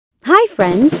Hi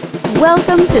friends,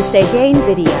 welcome to Segain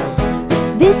Video.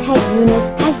 This head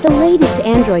unit has the latest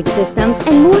Android system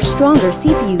and more stronger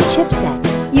CPU chipset.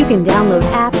 You can download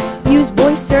apps, use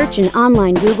voice search and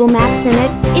online Google Maps in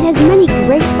it. It has many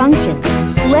great functions.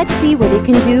 Let's see what it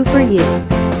can do for you.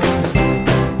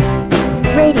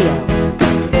 Radio.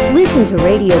 Listen to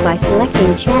radio by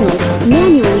selecting channels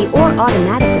manually or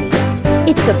automatically.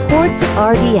 It supports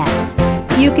RDS.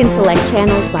 You can select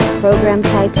channels by program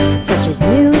types such as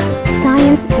news,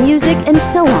 science, music, and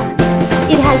so on.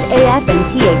 It has AF and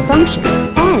TA function,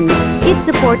 and it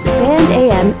supports band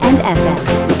AM and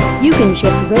FM. You can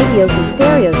shift radio to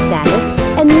stereo status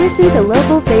and listen to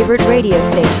local favorite radio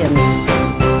stations.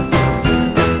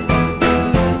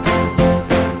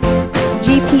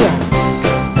 GPS.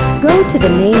 Go to the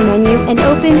main menu and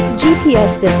open GPS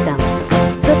System.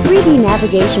 The 3D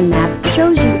navigation map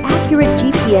shows you accurate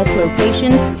GPS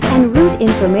locations and route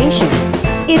information.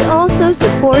 It also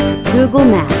supports Google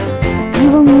Maps.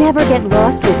 You will never get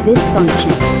lost with this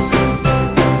function.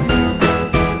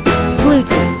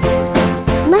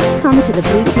 Bluetooth. Let's come to the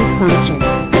Bluetooth function.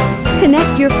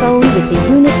 Connect your phone with the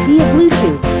unit via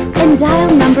Bluetooth and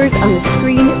dial numbers on the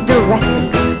screen directly.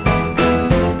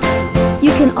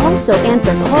 You can also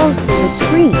answer calls through the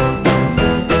screen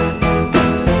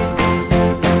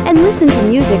and listen to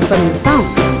music from your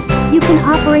phone. You can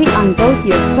operate on both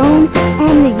your phone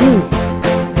and the unit.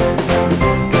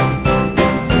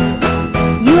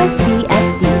 USB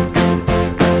SD.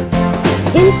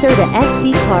 Insert a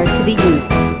SD card to the unit.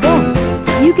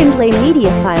 Then, you can play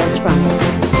media files from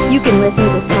it. You can listen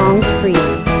to songs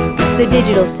freely. The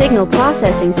digital signal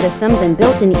processing systems and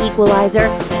built-in equalizer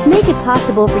make it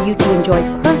possible for you to enjoy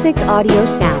perfect audio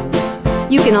sound.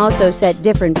 You can also set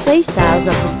different play styles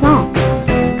of the songs.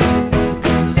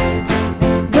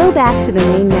 Go back to the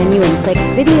main menu and click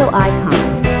Video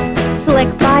icon.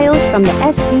 Select files from the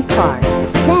SD card.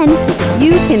 Then,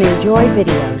 you can enjoy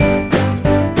videos.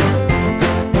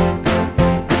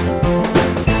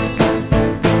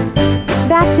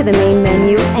 Back to the main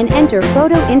menu and enter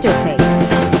Photo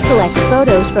Interface. Select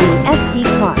photos from the SD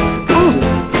card.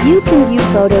 And you can view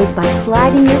photos by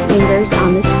sliding your fingers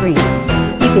on the screen.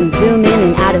 You can zoom in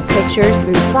and out of pictures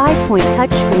through 5-point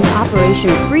touchscreen operation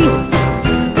freely.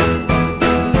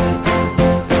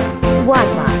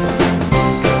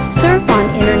 Wi-Fi. Surf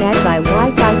on internet by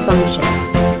Wi-Fi function.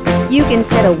 You can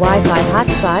set a Wi-Fi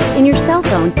hotspot in your cell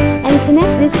phone and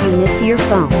connect this unit to your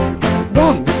phone.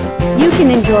 Then, you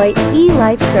can enjoy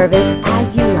eLife service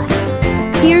as you like.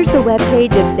 Here's the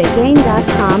webpage of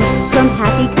Segain.com from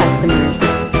happy customers.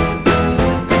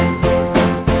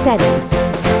 Settings.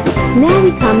 Now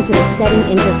we come to the setting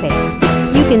interface.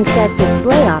 You can set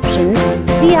display options,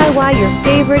 DIY your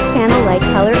favorite panel light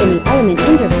color in the element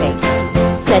interface,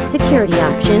 set security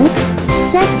options,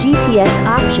 set GPS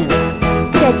options,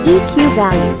 set EQ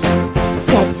values,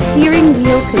 set steering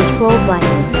wheel control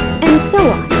buttons, and so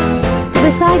on.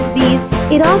 Besides these,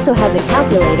 it also has a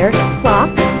calculator,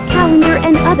 clock, calendar,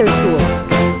 and other tools.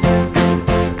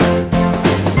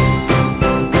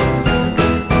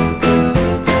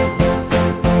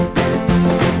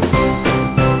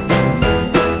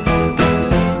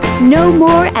 Know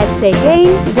more at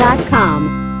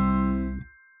Segain.com.